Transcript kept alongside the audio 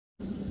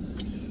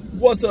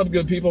What's up,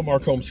 good people?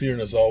 Mark Holmes here,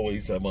 and as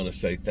always, I want to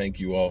say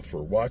thank you all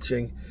for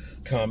watching,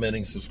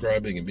 commenting,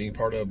 subscribing, and being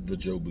part of the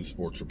Jobu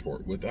Sports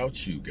Report.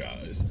 Without you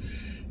guys,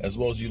 as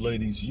well as you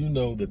ladies, you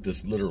know that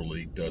this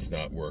literally does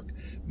not work.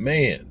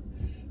 Man,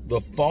 the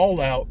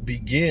fallout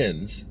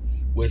begins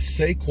with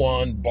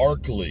Saquon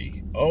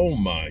Barkley. Oh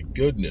my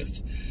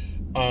goodness.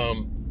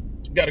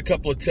 Got a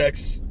couple of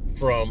texts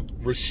from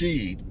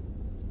Rashid.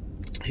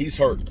 He's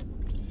hurt.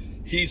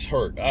 He's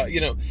hurt.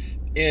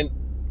 And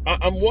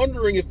I'm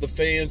wondering if the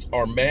fans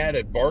are mad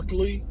at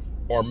Barkley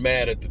or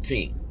mad at the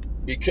team.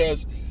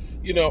 Because,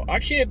 I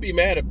can't be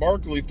mad at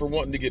Barkley for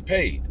wanting to get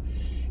paid.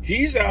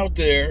 He's out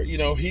there,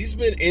 he's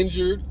been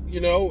injured,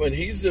 and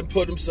he's then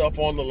put himself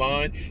on the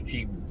line.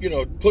 He,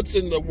 puts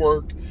in the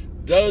work,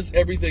 does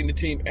everything the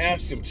team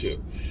asked him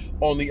to.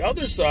 On the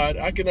other side,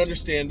 I can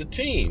understand the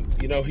team.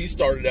 He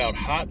started out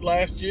hot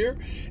last year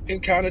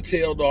and kind of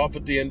tailed off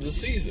at the end of the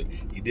season.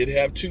 He did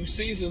have 2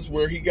 seasons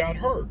where he got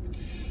hurt.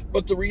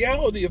 But the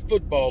reality of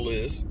football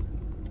is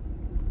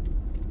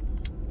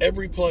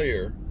every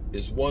player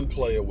is one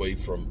play away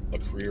from a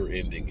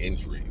career-ending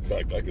injury. In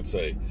fact, I could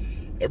say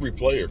every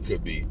player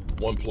could be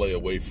one play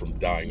away from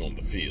dying on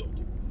the field.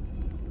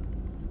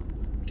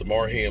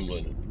 Damar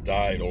Hamlin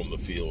died on the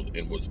field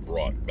and was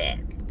brought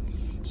back.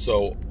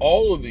 So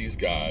all of these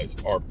guys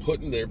are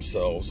putting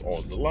themselves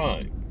on the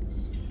line.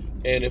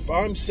 And if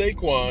I'm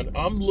Saquon,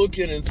 I'm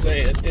looking and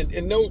saying,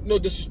 and no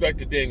disrespect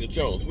to Daniel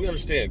Jones, we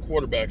understand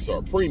quarterbacks are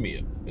a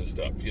premium and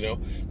stuff,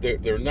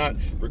 They're not,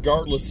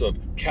 regardless of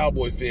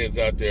Cowboy fans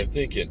out there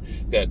thinking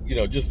that,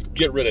 just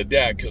get rid of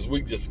Dak because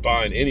we just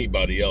find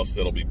anybody else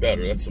that'll be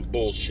better. That's some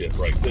bullshit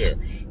right there.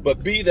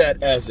 But be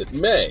that as it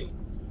may,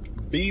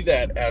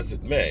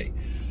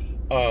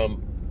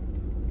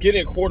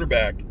 getting a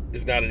quarterback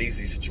is not an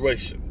easy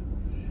situation.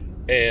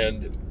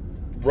 And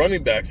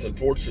running backs,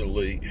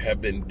 unfortunately,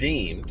 have been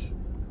deemed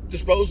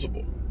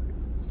disposable.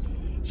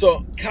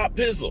 So, Cop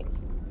Pizzle,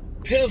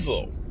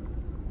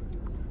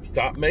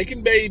 stop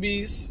making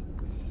babies.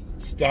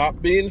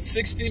 Stop being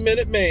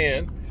 60-minute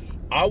man.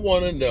 I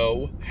want to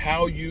know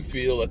how you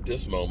feel at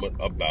this moment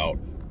about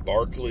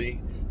Barkley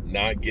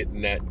not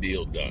getting that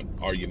deal done.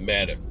 Are you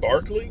mad at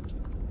Barkley?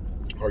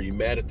 Are you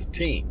mad at the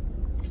team?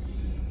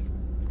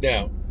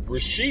 Now,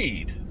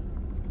 Rashid,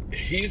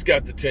 he's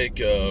got the take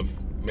of,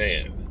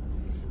 man,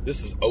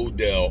 this is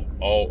Odell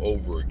all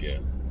over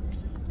again.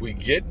 We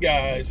get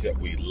guys that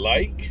we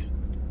like,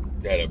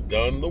 that have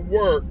done the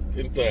work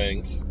and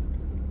things,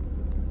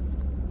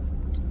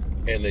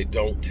 and they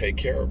don't take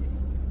care of them.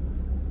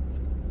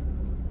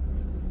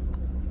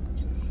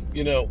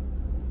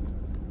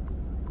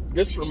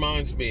 This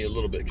reminds me a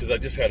little bit, because I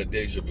just had a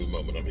deja vu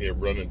moment. I'm here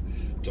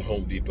running to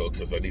Home Depot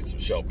because I need some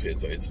shelf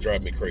pins. It's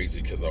driving me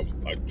crazy because I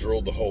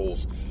drilled the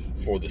holes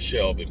for the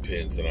shelving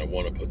pins, and I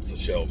want to put the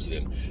shelves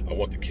in. I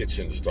want the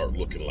kitchen to start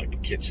looking like a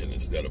kitchen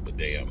instead of a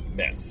damn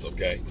mess,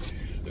 okay?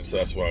 And so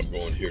that's why I'm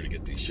going here to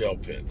get these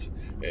shelf pins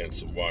and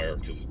some wire,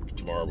 because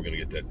tomorrow we're going to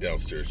get that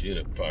downstairs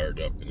unit fired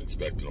up and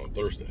inspected on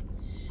Thursday.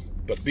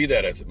 But be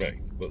that as it may,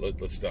 but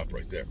let's stop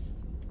right there.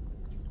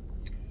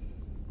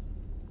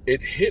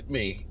 It hit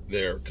me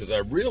there because I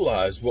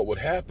realized what would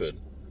happen.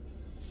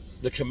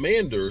 The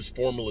Commanders,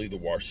 formerly the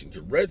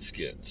Washington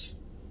Redskins,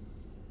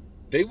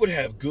 they would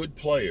have good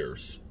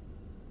players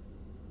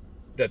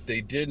that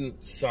they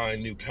didn't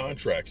sign new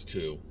contracts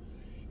to,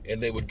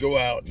 and they would go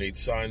out and they'd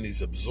sign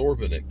these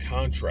exorbitant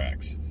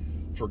contracts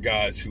for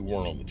guys who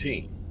weren't on the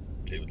team.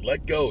 They would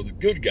let go of the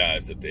good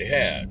guys that they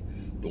had,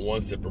 the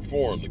ones that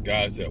performed, the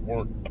guys that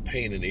weren't a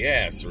pain in the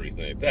ass or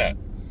anything like that.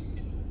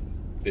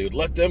 They would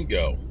let them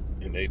go,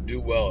 and they'd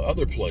do well at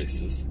other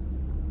places,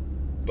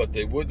 but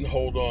they wouldn't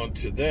hold on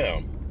to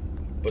them.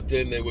 But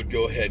then they would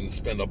go ahead and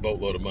spend a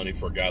boatload of money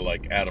for a guy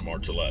like Adam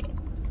Archuleta.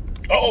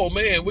 Oh,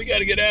 man, we got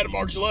to get Adam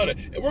Archuleta,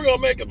 and we're going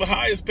to make him the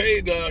highest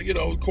paid,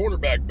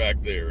 cornerback back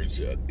there and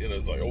shit.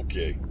 It's like,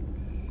 okay.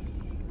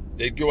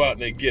 They'd go out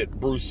and they'd get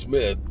Bruce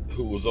Smith,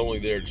 who was only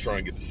there to try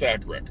and get the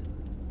sack record,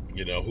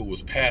 who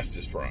was past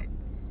his prime.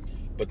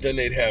 But then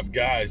they'd have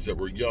guys that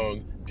were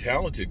young,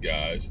 talented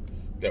guys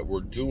that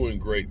were doing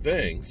great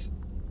things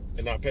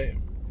and not pay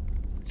them.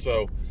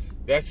 So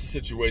that's the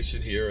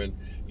situation here. And,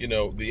 the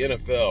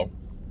NFL,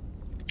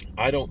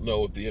 I don't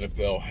know if the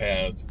NFL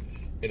has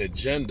an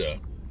agenda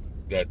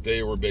that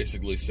they were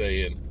basically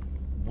saying,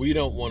 we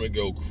don't want to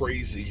go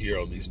crazy here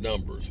on these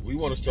numbers. We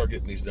want to start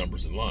getting these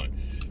numbers in line.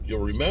 You'll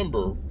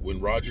remember when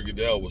Roger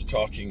Goodell was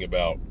talking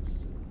about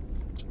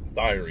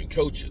firing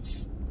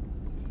coaches.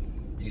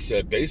 He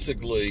said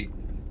basically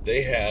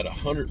they had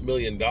 $100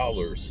 million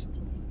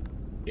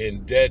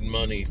in dead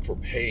money for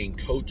paying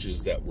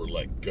coaches that were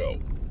let go.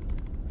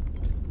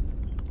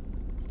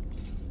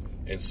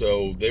 And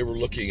so they were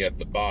looking at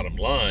the bottom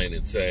line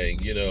and saying,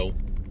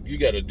 you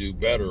got to do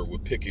better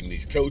with picking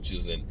these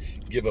coaches and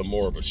give them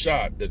more of a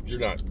shot, that you're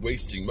not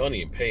wasting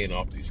money and paying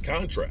off these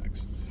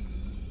contracts.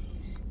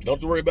 Don't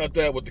have to worry about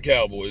that with the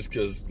Cowboys,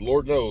 because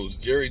Lord knows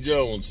Jerry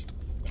Jones,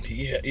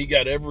 he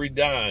got every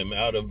dime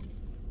out of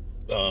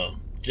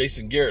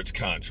Jason Garrett's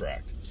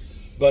contract.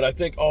 But I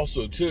think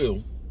also,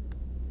 too,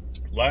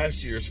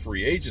 last year's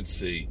free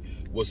agency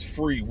was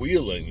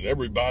freewheeling, and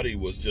everybody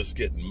was just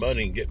getting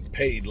money and getting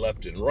paid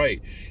left and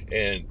right,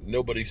 and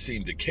nobody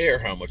seemed to care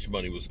how much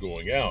money was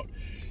going out.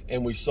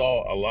 And we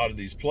saw a lot of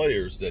these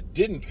players that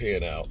didn't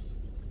pan out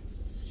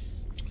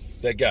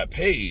that got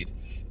paid,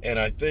 and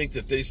I think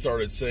that they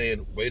started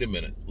saying, wait a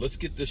minute, let's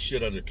get this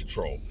shit under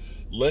control.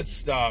 Let's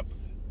stop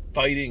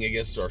fighting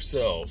against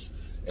ourselves,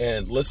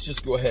 and let's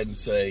just go ahead and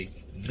say,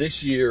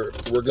 this year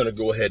we're going to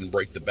go ahead and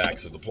break the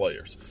backs of the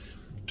players.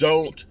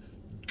 Don't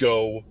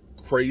go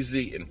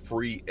crazy in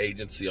free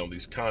agency on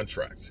these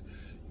contracts.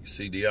 You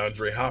see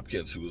DeAndre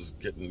Hopkins, who was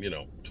getting,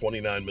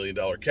 $29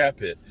 million cap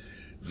hit,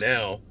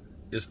 now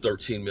is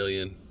 $13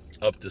 million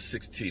up to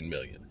 $16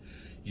 million.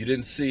 You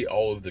didn't see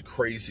all of the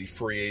crazy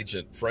free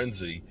agent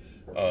frenzy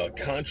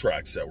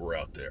contracts that were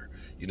out there.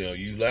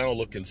 You now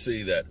look and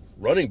see that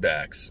running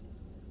backs,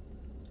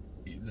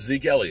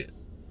 Zeke Elliott,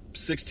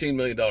 $16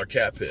 million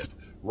cap hit,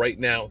 right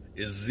now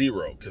is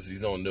zero because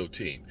he's on no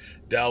team.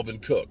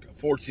 Dalvin Cook,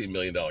 $14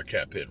 million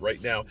cap hit,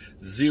 right now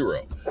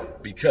zero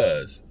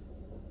because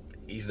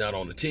he's not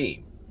on the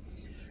team.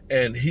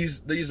 And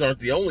these aren't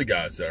the only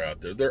guys that are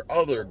out there. There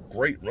are other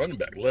great running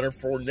backs, Leonard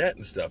Fournette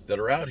and stuff, that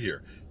are out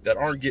here that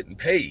aren't getting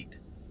paid.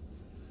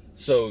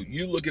 So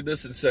you look at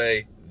this and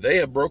say, they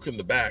have broken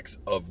the backs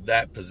of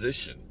that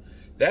position.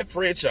 That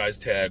franchise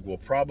tag will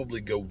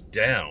probably go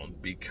down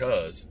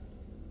because,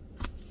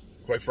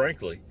 quite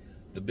frankly,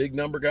 the big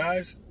number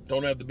guys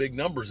don't have the big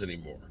numbers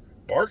anymore.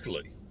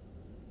 Barkley,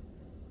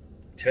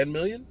 $10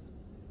 million.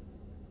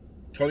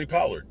 Tony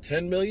Pollard,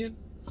 $10 million.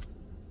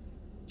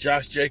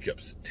 Josh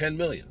Jacobs, $10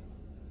 million.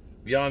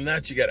 Beyond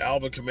that, you got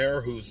Alvin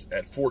Kamara, who's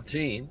at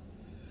 14.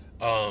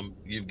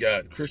 You've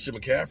got Christian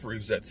McCaffrey,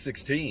 who's at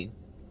 16.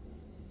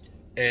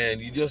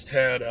 And you just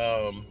had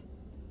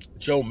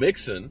Joe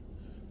Mixon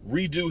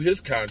redo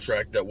his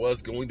contract that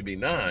was going to be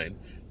 9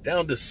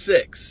 down to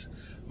 6.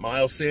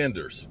 Miles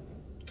Sanders,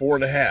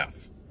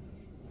 4.5.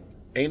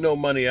 Ain't no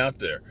money out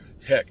there.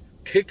 Heck,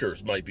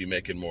 kickers might be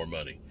making more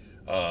money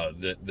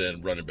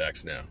than running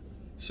backs now.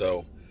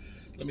 So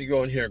let me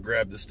go in here and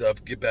grab this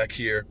stuff, get back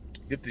here,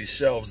 get these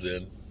shelves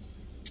in,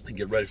 and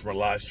get ready for my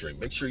live stream.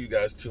 Make sure you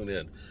guys tune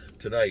in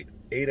tonight,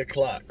 9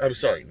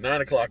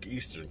 o'clock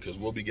Eastern, because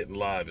we'll be getting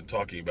live and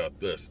talking about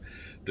this,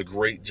 the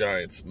Great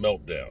Giants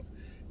meltdown.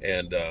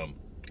 And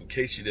in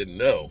case you didn't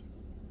know,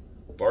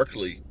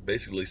 Barkley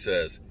basically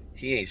says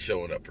he ain't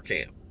showing up for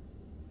camp,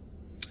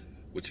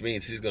 which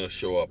means he's going to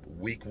show up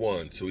week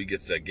 1, so he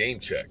gets that game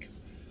check.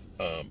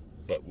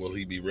 But will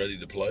he be ready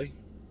to play?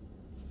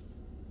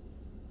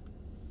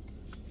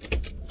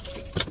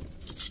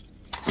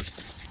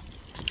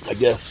 I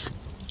guess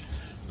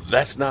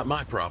that's not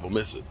my problem,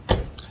 is it?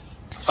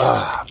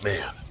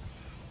 Man.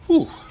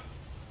 Whew.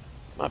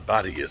 My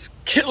body is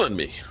killing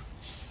me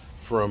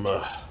from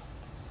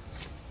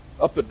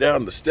up and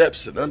down the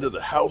steps and under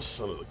the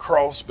house, under the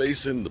crawl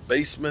space in the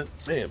basement.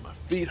 Man, my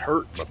feet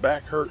hurt, my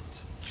back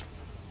hurts,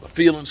 my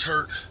feelings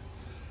hurt.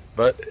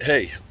 But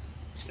hey,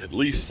 at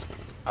least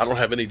I don't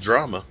have any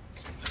drama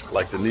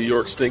like the New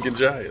York stinking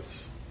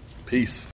Giants. Peace.